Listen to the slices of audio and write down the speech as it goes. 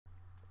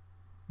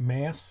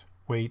Mass,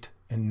 weight,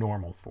 and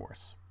normal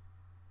force.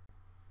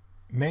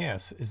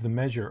 Mass is the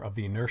measure of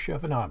the inertia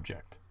of an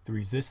object, the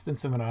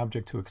resistance of an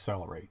object to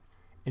accelerate.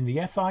 In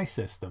the SI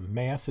system,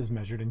 mass is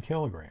measured in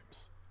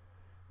kilograms.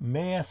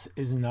 Mass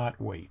is not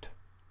weight.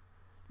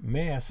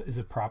 Mass is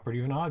a property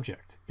of an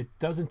object. It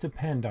doesn't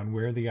depend on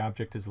where the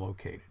object is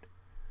located.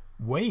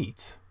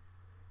 Weight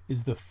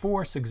is the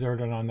force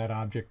exerted on that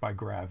object by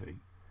gravity.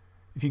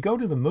 If you go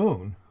to the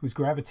moon, whose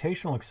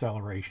gravitational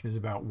acceleration is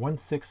about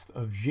 1/6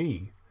 of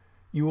g,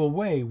 you will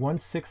weigh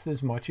 1/6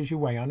 as much as you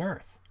weigh on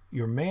Earth.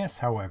 Your mass,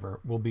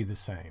 however, will be the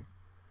same.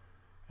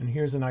 And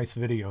here's a nice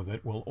video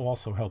that will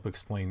also help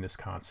explain this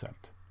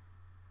concept.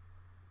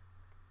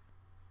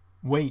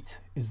 Weight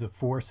is the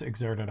force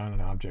exerted on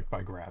an object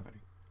by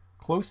gravity.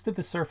 Close to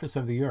the surface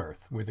of the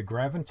Earth, where the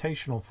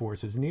gravitational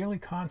force is nearly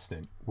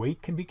constant,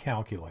 weight can be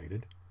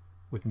calculated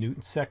with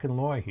Newton's second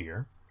law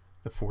here.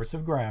 The force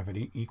of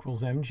gravity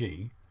equals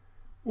mg,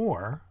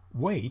 or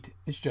weight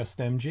is just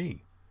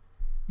mg.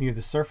 Near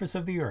the surface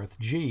of the Earth,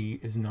 g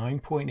is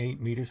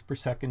 9.8 meters per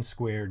second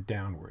squared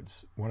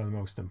downwards, one of the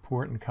most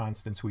important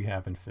constants we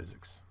have in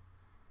physics.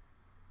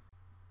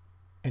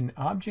 An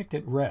object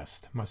at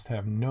rest must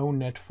have no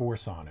net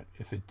force on it.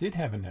 If it did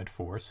have a net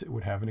force, it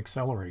would have an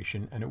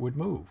acceleration and it would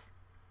move.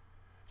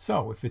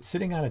 So if it's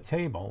sitting on a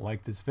table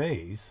like this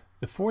vase,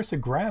 the force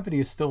of gravity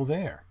is still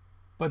there.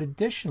 But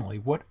additionally,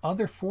 what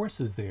other force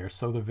is there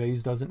so the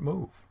vase doesn't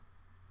move?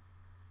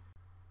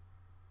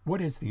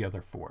 What is the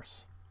other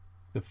force?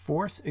 The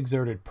force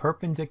exerted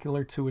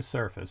perpendicular to a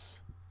surface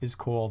is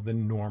called the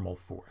normal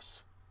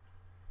force.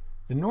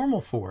 The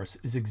normal force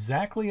is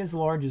exactly as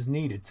large as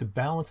needed to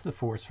balance the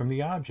force from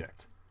the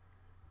object.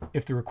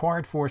 If the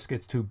required force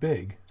gets too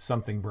big,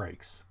 something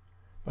breaks.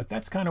 But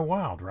that's kind of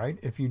wild, right?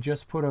 If you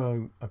just put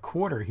a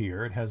quarter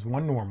here, it has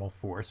one normal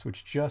force,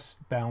 which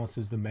just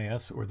balances the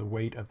mass or the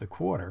weight of the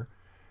quarter.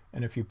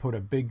 And if you put a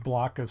big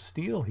block of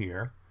steel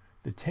here,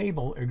 the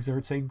table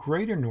exerts a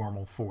greater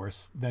normal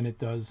force than it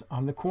does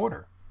on the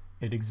quarter.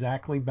 It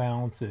exactly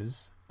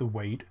balances the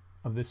weight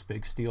of this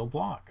big steel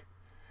block.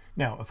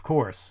 Now, of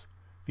course,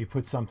 if you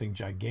put something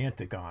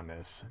gigantic on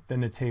this,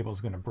 then the table's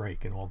going to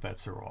break and all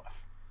bets are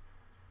off.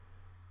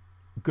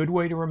 Good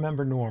way to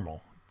remember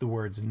normal. The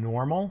words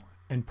normal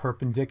and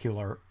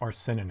perpendicular are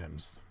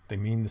synonyms. They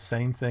mean the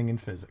same thing in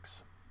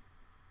physics.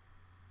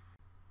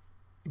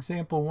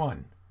 Example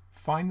 1.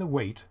 Find the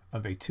weight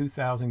of a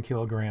 2,000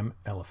 kilogram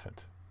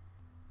elephant.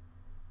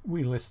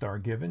 We list our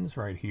givens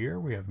right here.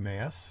 We have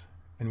mass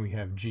and we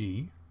have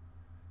g,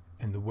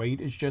 and the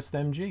weight is just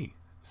mg.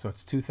 So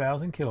it's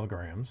 2,000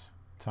 kilograms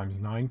times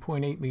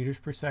 9.8 meters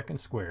per second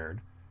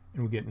squared,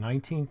 and we get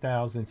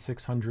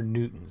 19,600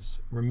 newtons.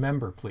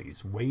 Remember,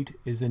 please, weight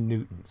is in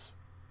newtons.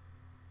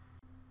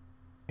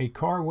 A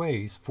car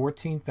weighs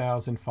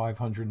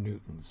 14,500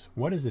 newtons.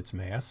 What is its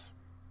mass?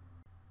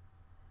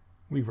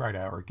 We write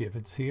our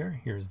givens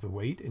here. Here's the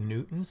weight in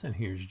newtons, and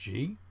here's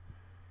g.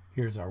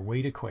 Here's our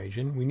weight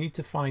equation. We need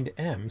to find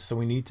m, so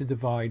we need to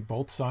divide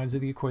both sides of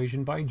the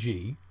equation by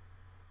g,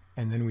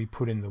 and then we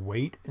put in the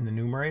weight in the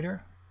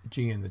numerator,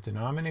 g in the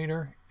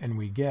denominator, and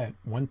we get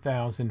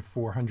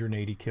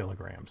 1,480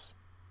 kilograms.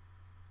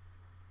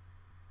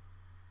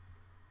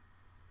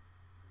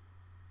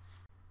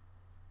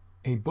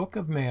 A book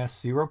of mass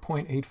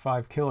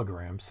 0.85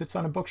 kilograms sits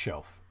on a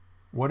bookshelf.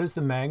 What is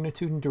the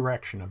magnitude and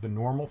direction of the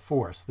normal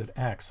force that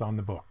acts on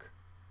the book?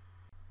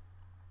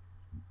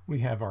 We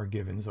have our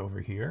givens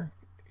over here.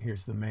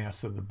 Here's the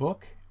mass of the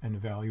book and the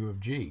value of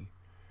g.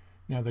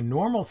 Now the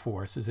normal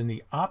force is in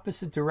the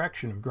opposite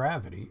direction of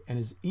gravity and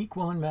is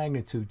equal in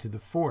magnitude to the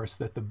force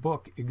that the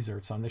book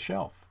exerts on the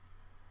shelf.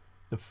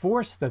 The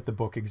force that the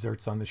book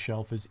exerts on the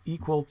shelf is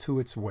equal to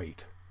its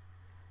weight.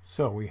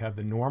 So we have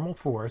the normal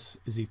force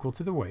is equal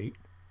to the weight.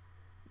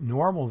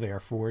 Normal,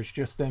 therefore, is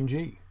just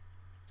mg.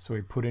 So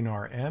we put in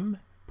our m,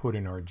 put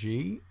in our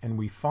g, and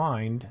we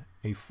find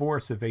a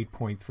force of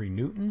 8.3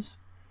 newtons.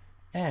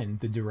 And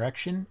the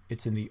direction,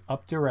 it's in the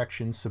up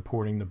direction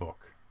supporting the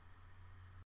book.